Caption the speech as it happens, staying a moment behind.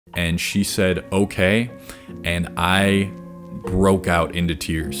and she said, okay, and I broke out into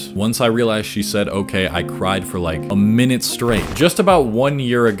tears. Once I realized she said okay, I cried for like a minute straight. Just about 1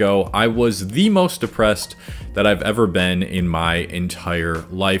 year ago, I was the most depressed that I've ever been in my entire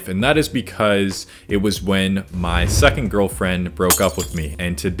life, and that is because it was when my second girlfriend broke up with me.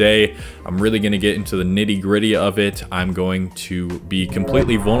 And today, I'm really gonna get into the nitty-gritty of it. I'm going to be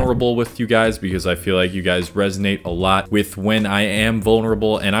completely vulnerable with you guys because I feel like you guys resonate a lot with when I am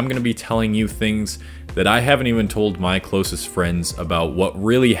vulnerable, and I'm gonna be telling you things that I haven't even told my closest friends about what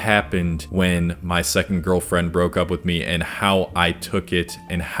really happened when my second girlfriend broke up with me and how I took it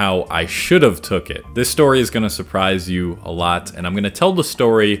and how I should have took it. This story is gonna surprise you a lot, and I'm gonna tell the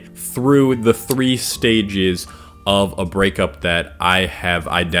story through the 3 stages of a breakup that I have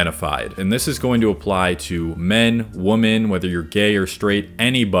identified. And this is going to apply to men, women, whether you're gay or straight,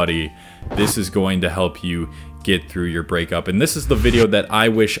 anybody. This is going to help you get through your breakup. And this is the video that I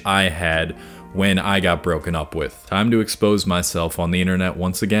wish I had when I got broken up with. Time to expose myself on the internet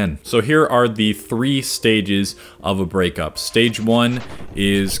once again. So here are the 3 stages of a breakup. Stage 1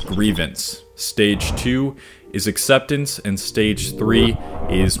 is grievance. Stage 2 is acceptance, and stage 3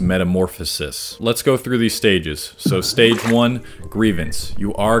 is metamorphosis. Let's go through these stages. So stage 1, grievance.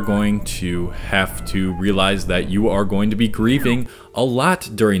 You are going to have to realize that you are going to be grieving a lot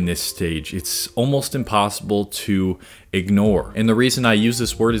during this stage. It's almost impossible to ignore. And the reason I use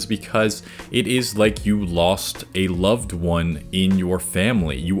this word is because it is like you lost a loved one in your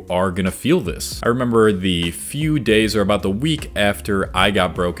family. You are gonna feel this. I remember the few days or about the week after I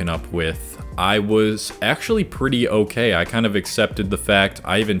got broken up with, I was actually pretty okay. I kind of accepted the fact.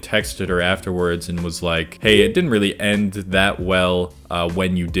 I even texted her afterwards and was like, hey, it didn't really end that well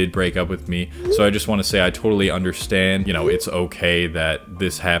when you did break up with me. So I just want to say I totally understand. You know, it's okay that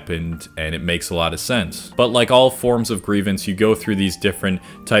this happened and it makes a lot of sense. But like all forms of grievance, you go through these different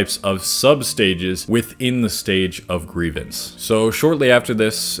types of sub-stages within the stage of grievance. So shortly after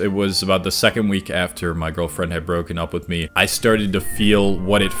this, it was about the 2nd week after my girlfriend had broken up with me, I started to feel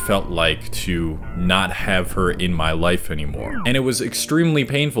what it felt like to not have her in my life anymore. And it was extremely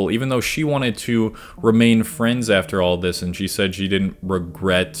painful, even though she wanted to remain friends after all this, and she said she didn't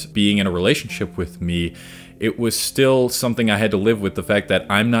regret being in a relationship with me. It was still something I had to live with, the fact that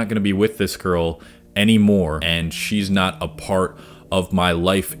I'm not going to be with this girl anymore, and she's not a part of my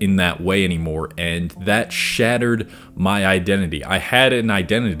life in that way anymore, and that shattered my identity. I had an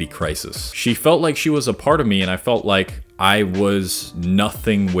identity crisis. She felt like she was a part of me, and I felt like I was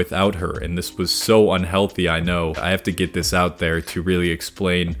nothing without her, and this was so unhealthy. I know I have to get this out there to really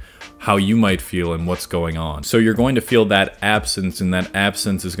explain how you might feel and what's going on. So you're going to feel that absence, and that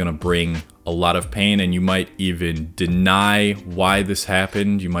absence is going to bring a lot of pain, and you might even deny why this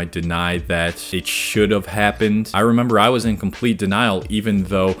happened. You might deny that it should have happened. I remember I was in complete denial, even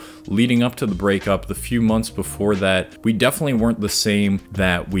though leading up to the breakup, the few months before that, we definitely weren't the same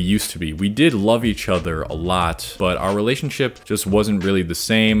that we used to be. We did love each other a lot, but our relationship just wasn't really the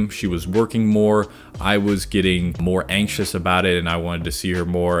same. She was working more. I was getting more anxious about it, and I wanted to see her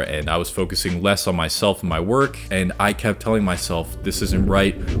more, and I was focusing less on myself and my work, and I kept telling myself, this isn't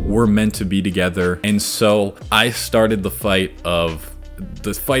right. We're meant to be together. And so I started the fight that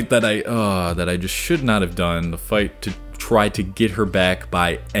I just should not have done, the fight to try to get her back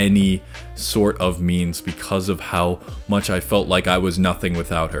by any sort of means because of how much I felt like I was nothing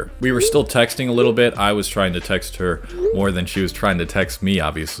without her. We were still texting a little bit. I was trying to text her more than she was trying to text me,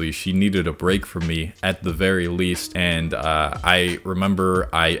 obviously. She needed a break from me at the very least. And I remember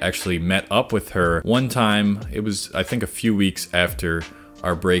I actually met up with her one time. It was, I think, a few weeks after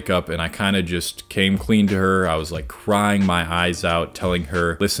our breakup, and I kind of just came clean to her. I was like crying my eyes out, telling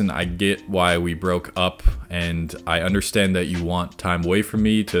her, listen, I get why we broke up, and I understand that you want time away from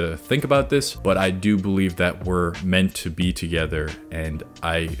me to think about this, but I do believe that we're meant to be together, and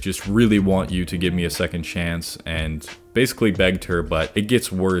I just really want you to give me a second chance, and basically begged her, but it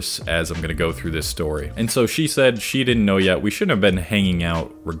gets worse as I'm gonna go through this story. And so she said she didn't know yet. We shouldn't have been hanging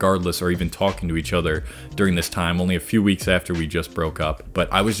out regardless, or even talking to each other during this time, only a few weeks after we just broke up.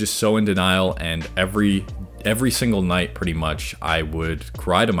 But I was just so in denial, and every single night pretty much I would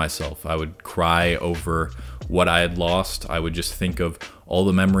cry to myself. I would cry over what I had lost. I would just think of all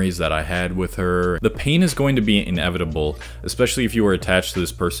the memories that I had with her. The pain is going to be inevitable, especially if you are attached to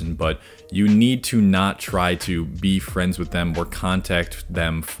this person, but you need to not try to be friends with them or contact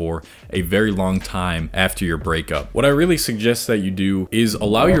them for a very long time after your breakup. What I really suggest that you do is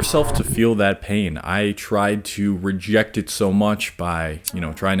allow yourself to feel that pain. I tried to reject it so much by,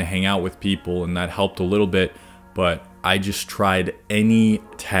 trying to hang out with people, and that helped a little bit, but I just tried any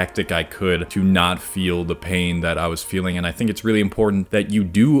tactic I could to not feel the pain that I was feeling. And I think it's really important that you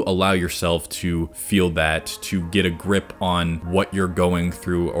do allow yourself to feel that, to get a grip on what you're going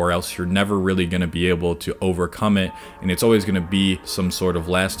through, or else you're never really going to be able to overcome it. And it's always going to be some sort of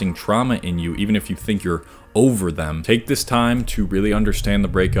lasting trauma in you, even if you think you're over them. Take this time to really understand the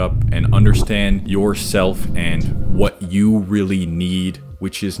breakup and understand yourself and what you really need,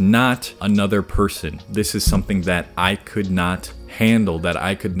 which is not another person. This is something that I could not handle, that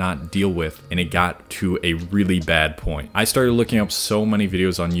I could not deal with, and it got to a really bad point. I started looking up so many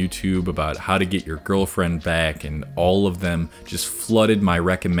videos on YouTube about how to get your girlfriend back, and all of them just flooded my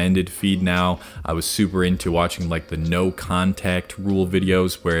recommended feed now. I was super into watching like the no contact rule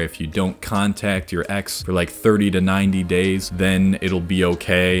videos, where if you don't contact your ex for like 30 to 90 days, then it'll be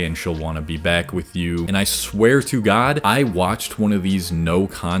okay and she'll want to be back with you. And I swear to God, I watched one of these no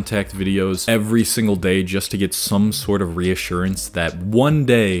contact videos every single day just to get some sort of reassurance that one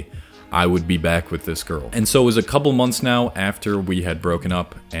day I would be back with this girl. And so it was a couple months now after we had broken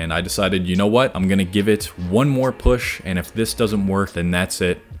up, and I decided, you know what, I'm gonna give it one more push, and if this doesn't work, then that's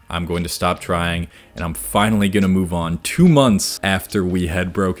it. I'm going to stop trying, and I'm finally gonna move on. 2 months after we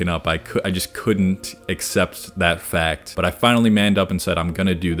had broken up, I just couldn't accept that fact. But I finally manned up and said, I'm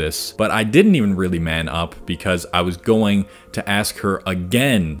gonna do this. But I didn't even really man up, because I was going to ask her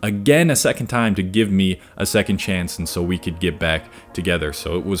again a second time to give me a second chance, and so we could get back together.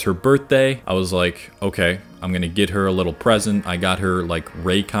 So it was her birthday. I was like, okay, I'm gonna get her a little present. I got her like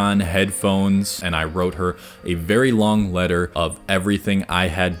Raycon headphones, and I wrote her a very long letter of everything I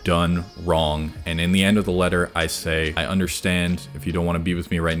had done wrong. And in the end of the letter, I say, I understand if you don't want to be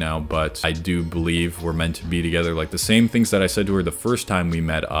with me right now, but I do believe we're meant to be together. Like the same things that I said to her the first time we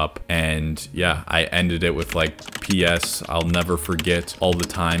met up. And yeah, I ended it with like, P.S. I'll never forget all the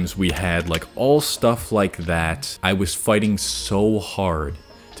times we had, like all stuff like that. I was fighting so hard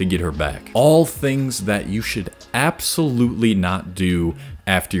to get her back. All things that you should absolutely not do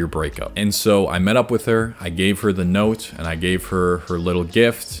after your breakup. And so I met up with her, I gave her the note, and I gave her her little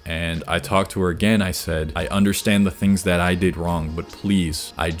gift, and I talked to her again. I said, I understand the things that I did wrong, but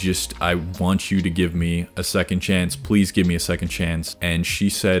please, I want you to give me a second chance. Please give me a second chance. And she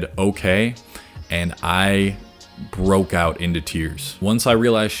said, okay. And I broke out into tears. Once I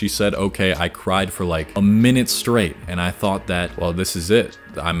realized she said okay, I cried for like a minute straight, and I thought that, well, this is it.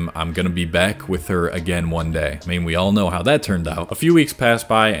 I'm gonna be back with her again one day. I mean, we all know how that turned out. A few weeks passed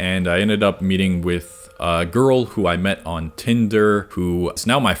by, and I ended up meeting with a girl who I met on Tinder, who is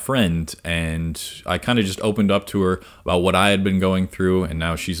now my friend, and I kind of just opened up to her about what I had been going through, and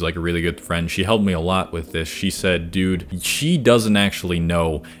now she's like a really good friend. She helped me a lot with this. She said, dude, she doesn't actually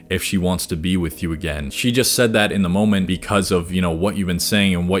know if she wants to be with you again. She just said that in the moment because of, you know, what you've been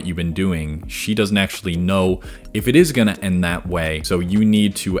saying and what you've been doing. She doesn't actually know if it is gonna end that way. So you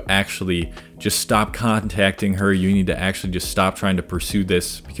need to actually just stop contacting her. You need to actually just stop trying to pursue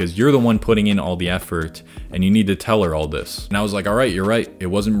this, because you're the one putting in all the effort, and you need to tell her all this. And I was like, all right, you're right. It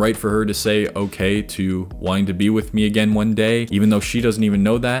wasn't right for her to say okay to wanting to be with me again one day, even though she doesn't even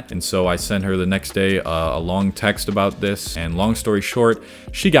know that. And so I sent her the next day a long text about this, and long story short,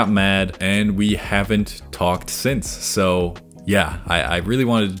 she got mad, and we haven't talked since. So yeah, I really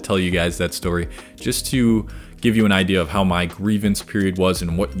wanted to tell you guys that story just to give you an idea of how my grievance period was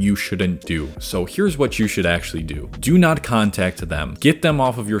and what you shouldn't do. So here's what you should actually do. Do not contact them. Get them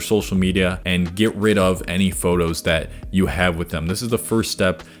off of your social media and get rid of any photos that you have with them. This is the first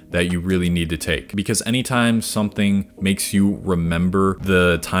step that you really need to take, because anytime something makes you remember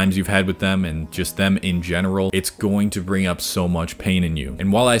the times you've had with them and just them in general, it's going to bring up so much pain in you.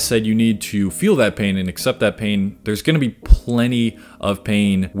 And while I said you need to feel that pain and accept that pain, there's going to be plenty of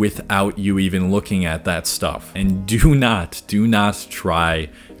pain without you even looking at that stuff. And do not try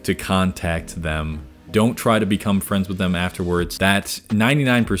to contact them. Don't try to become friends with them afterwards. That's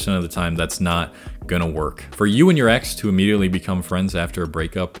 99% of the time, that's not gonna work. For you and your ex to immediately become friends after a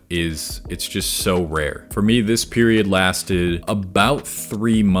breakup it's just so rare. For me, this period lasted about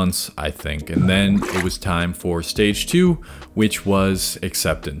 3 months, I think, and then it was time for stage 2, which was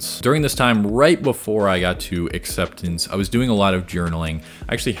acceptance. During this time, right before I got to acceptance, I was doing a lot of journaling.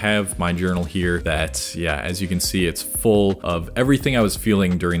 I actually have my journal here that, yeah, as you can see, it's full of everything I was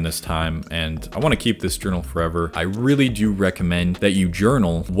feeling during this time, and I want to keep this journal forever. I really do recommend that you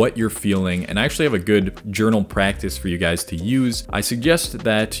journal what you're feeling, and I actually have a good journal practice for you guys to use. I suggest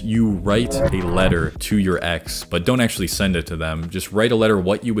that you write a letter to your ex, but don't actually send it to them. Just write a letter,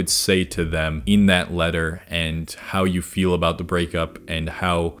 what you would say to them in that letter and how you feel about the breakup and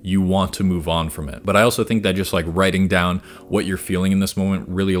how you want to move on from it. But I also think that just like writing down what you're feeling in this moment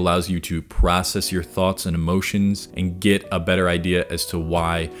really allows you to process your thoughts and emotions and get a better idea as to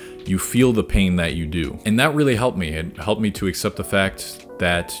why you feel the pain that you do. And that really helped me. It helped me to accept the fact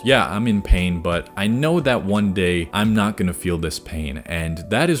that, yeah, I'm in pain, but I know that one day I'm not gonna feel this pain, and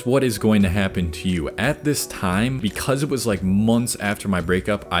that is what is going to happen to you. At this time, because it was like months after my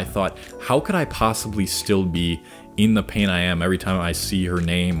breakup, I thought, how could I possibly still be in the pain I am every time I see her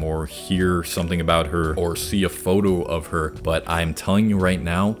name or hear something about her or see a photo of her? But I'm telling you right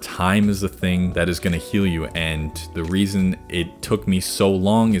now, time is the thing that is going to heal you, and the reason it took me so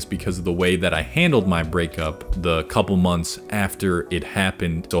long is because of the way that I handled my breakup the couple months after it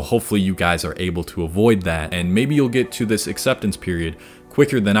happened. So hopefully you guys are able to avoid that, and maybe you'll get to this acceptance period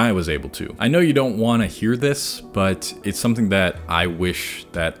quicker than I was able to. I know you don't want to hear this, but it's something that I wish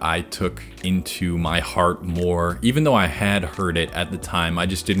that I took into my heart more. Even though I had heard it at the time, I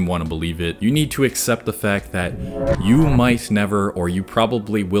just didn't want to believe it. You need to accept the fact that you might never, or you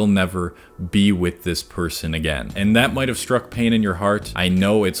probably will never, be with this person again. And that might have struck pain in your heart. I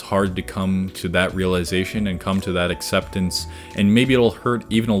know it's hard to come to that realization and come to that acceptance, and maybe it'll hurt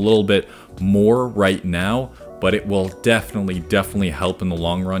even a little bit more right now, but it will definitely help in the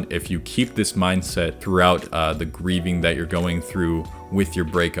long run if you keep this mindset throughout the grieving that you're going through with your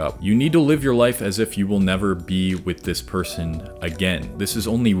breakup. You need to live your life as if you will never be with this person again. This is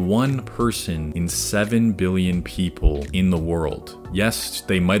only one person in 7 billion people in the world. Yes,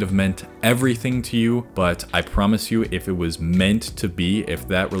 they might have meant everything to you, but I promise you, if it was meant to be, if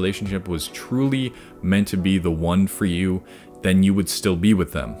that relationship was truly meant to be the one for you, then you would still be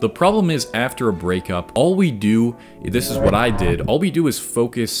with them. The problem is, after a breakup, all we do, this is what I did, all we do is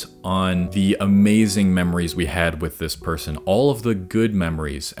focus on the amazing memories we had with this person, all of the good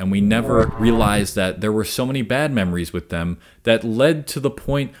memories, and we never realized that there were so many bad memories with them that led to the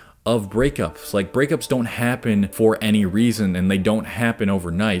point of breakups. Like, breakups don't happen for any reason, and they don't happen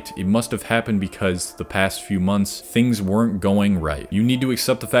overnight. It must have happened because the past few months things weren't going right. You need to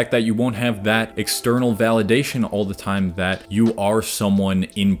accept the fact that you won't have that external validation all the time that you are someone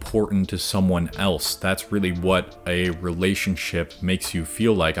important to someone else. That's really what a relationship makes you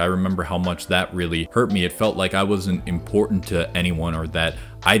feel like. I remember how much that really hurt me. It felt like I wasn't important to anyone, or that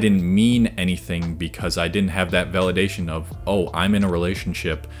I didn't mean anything because I didn't have that validation of, oh, I'm in a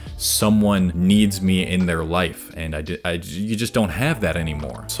relationship, someone needs me in their life, and you just don't have that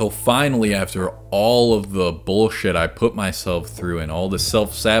anymore. So finally, after all of the bullshit I put myself through and all the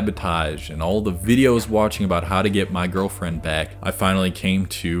self-sabotage and all the videos watching about how to get my girlfriend back, I finally came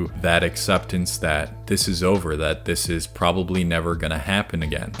to that acceptance that this is over, that this is probably never gonna happen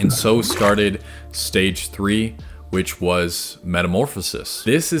again. And so started stage 3, which was Metamorphosis.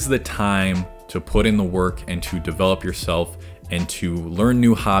 This is the time to put in the work and to develop yourself and to learn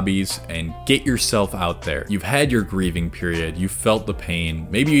new hobbies and get yourself out there. You've had your grieving period, you felt the pain,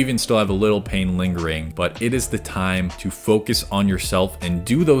 maybe you even still have a little pain lingering, but it is the time to focus on yourself and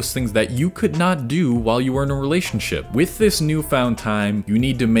do those things that you could not do while you were in a relationship. With this newfound time, you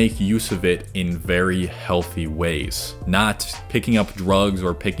need to make use of it in very healthy ways. Not picking up drugs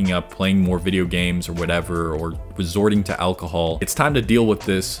or picking up playing more video games or whatever, or resorting to alcohol. It's time to deal with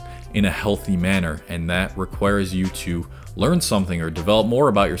this in a healthy manner, and that requires you to learn something or develop more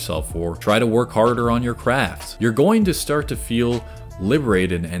about yourself or try to work harder on your craft. You're going to start to feel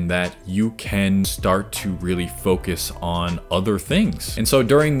liberated, and that you can start to really focus on other things. And so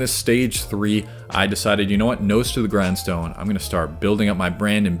during this stage 3, I decided, you know what, nose to the grindstone. I'm gonna start building up my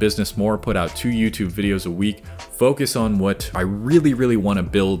brand and business more, put out 2 YouTube videos a week, focus on what I really wanna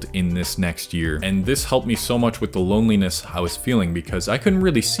build in this next year. And this helped me so much with the loneliness I was feeling, because I couldn't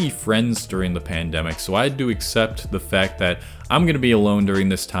really see friends during the pandemic. So I had to accept the fact that I'm gonna be alone during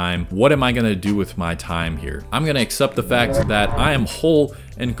this time. What am I gonna do with my time here? I'm gonna accept the fact that I am whole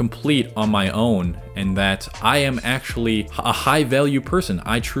and complete on my own, and that I am actually a high value person.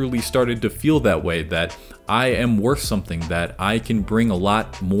 I truly started to feel that way, that I am worth something, that I can bring a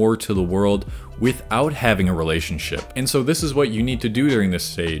lot more to the world without having a relationship. And so this is what you need to do during this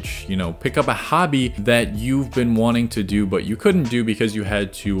stage. You know, pick up a hobby that you've been wanting to do but you couldn't do because you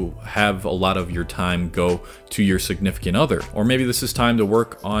had to have a lot of your time go to your significant other. Or maybe this is time to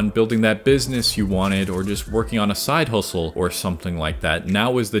work on building that business you wanted, or just working on a side hustle or something like that.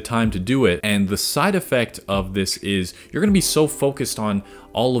 Now is the time to do it. And the side effect of this is you're gonna be so focused on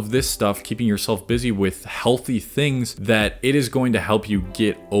all of this stuff, keeping yourself busy with healthy things that it is going to help you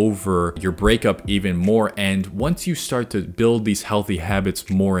get over your breakup even more. And once you start to build these healthy habits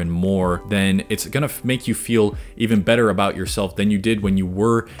more and more, then it's gonna make you feel even better about yourself than you did when you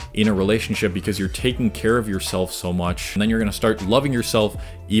were in a relationship, because you're taking care of yourself so much. And then you're gonna start loving yourself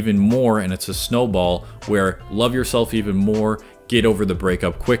even more, and it's a snowball where love yourself even more, get over the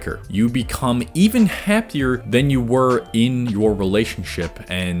breakup quicker. You become even happier than you were in your relationship,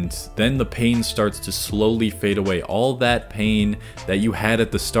 and then the pain starts to slowly fade away. All that pain that you had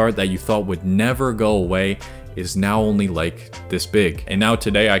at the start that you thought would never go away is now only like this big. And now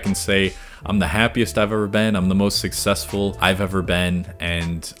today I can say I'm the happiest I've ever been. I'm the most successful I've ever been.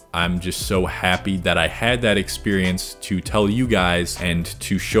 And I'm just so happy that I had that experience to tell you guys and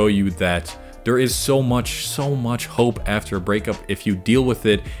to show you that there is so much hope after a breakup if you deal with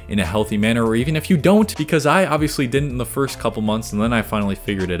it in a healthy manner, or even if you don't, because I obviously didn't in the first couple months, and then I finally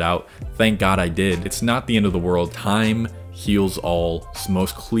figured it out. Thank God I did. It's not the end of the world. Time heals all. It's the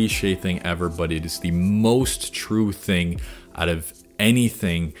most cliche thing ever, but it is the most true thing out of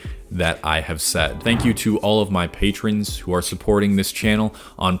anything that I have said. Thank you to all of my patrons who are supporting this channel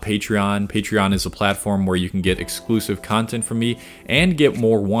on Patreon. Patreon is a platform where you can get exclusive content from me and get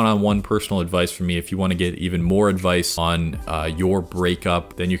more one-on-one personal advice from me. If you want to get even more advice on your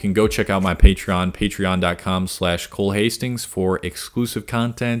breakup, then you can go check out my Patreon, patreon.com/ColeHastings for exclusive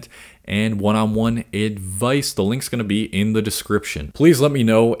content and one-on-one advice. The link's gonna be in the description. Please let me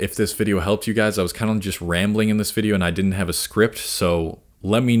know if this video helped you guys. I was kind of just rambling in this video and I didn't have a script, so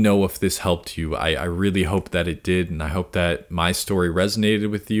let me know if this helped you. I really hope that it did, and I hope that my story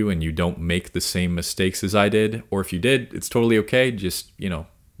resonated with you and you don't make the same mistakes as I did. Or if you did, it's totally okay. Just, you know,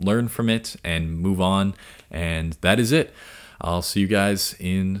 learn from it and move on. And that is it. I'll see you guys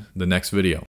in the next video.